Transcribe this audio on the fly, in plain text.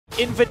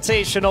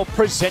Invitational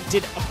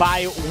presented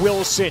by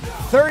Wilson.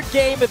 Third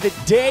game of the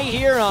day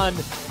here on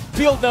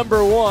field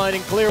number 1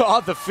 and clear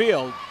off the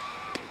field.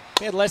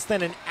 They had less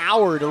than an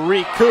hour to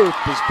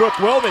recoup as Brooke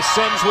Wilmus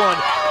sends one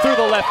through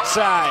the left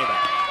side.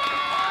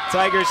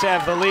 Tigers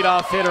have the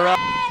leadoff hitter up.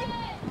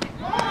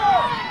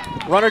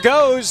 Runner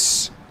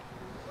goes.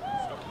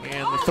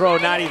 And the throw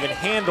not even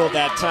handled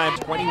that time.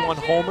 21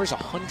 homers,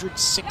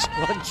 106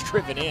 runs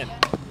driven in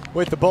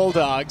with the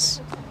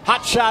Bulldogs.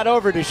 Hot shot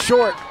over to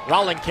short.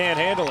 Rowling can't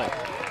handle it.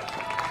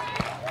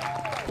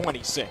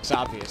 26,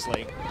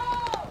 obviously.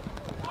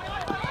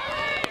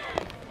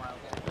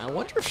 I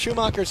wonder if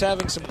Schumacher's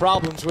having some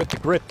problems with the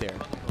grip there.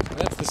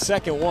 That's the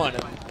second one.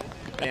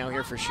 Now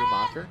here for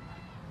Schumacher.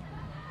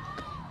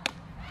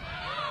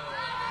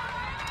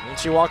 And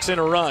she walks in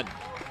a run.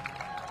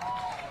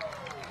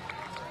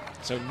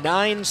 So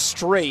 9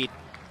 straight.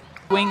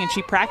 And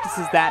she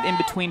practices that in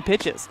between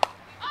pitches.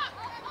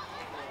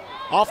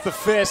 Off the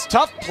fist,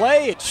 tough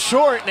play, it's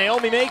short,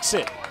 Naomi makes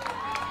it.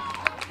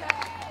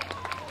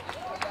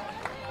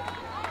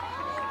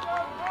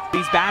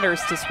 These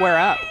batters to square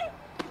up.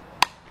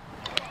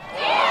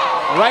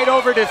 Right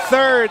over to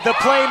third, the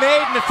play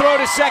made and the throw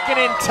to second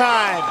in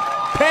time.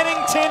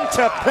 Pennington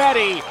to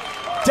Petty,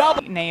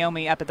 double.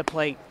 Naomi up at the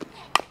plate.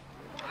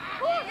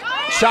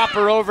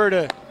 Chopper over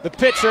to the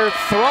pitcher,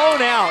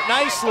 thrown out.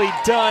 Nicely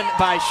done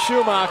by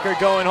Schumacher,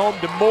 going home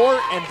to Moore,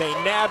 and they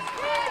nab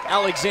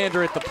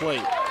Alexander at the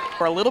plate.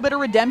 For a little bit of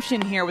redemption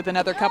here with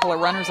another couple of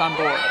runners on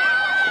board.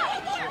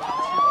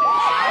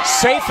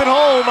 Safe and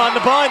home on the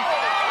bunt.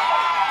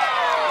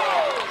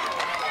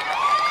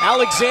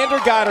 Alexander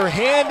got her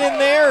hand in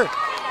there.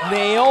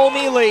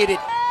 Naomi laid it.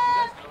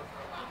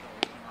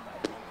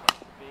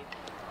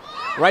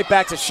 Right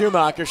back to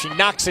Schumacher. She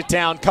knocks it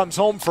down, comes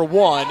home for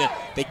one.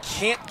 They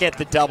can't get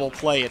the double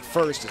play at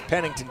first as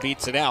Pennington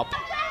beats it out.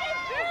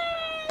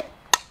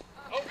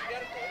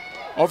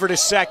 Over to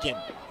second.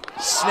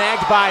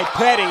 Snagged by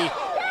Petty.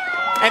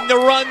 And the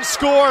run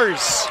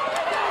scores.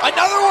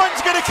 Another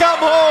one's going to come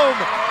home.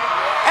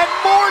 And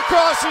Moore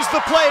crosses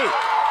the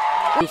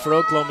plate. For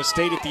Oklahoma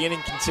State at the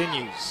inning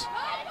continues.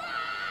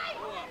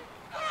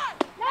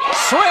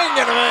 Swing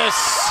and a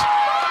miss.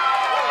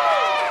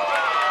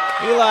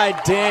 Eli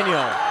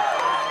Daniel.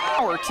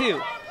 Or two.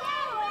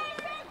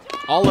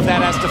 All of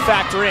that has to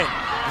factor in.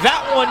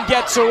 That one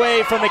gets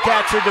away from the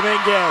catcher,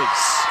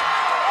 Dominguez.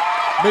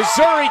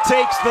 Missouri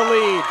takes the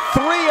lead.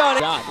 3 on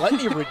it. God, let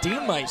me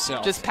redeem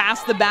myself. Just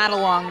pass the bat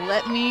along.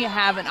 Let me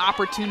have an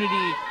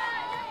opportunity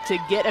to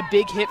get a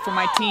big hit for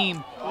my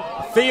team.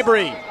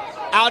 Febri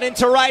out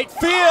into right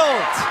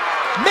field.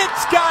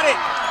 Mintz got it.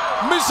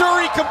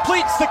 Missouri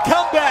completes the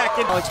comeback.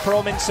 And Alex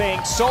Perlman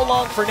saying so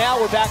long for now.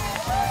 We're back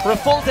for a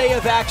full day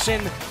of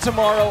action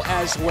tomorrow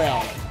as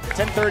well.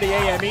 10:30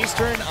 a.m.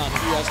 Eastern on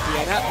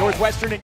ESPN at Northwestern.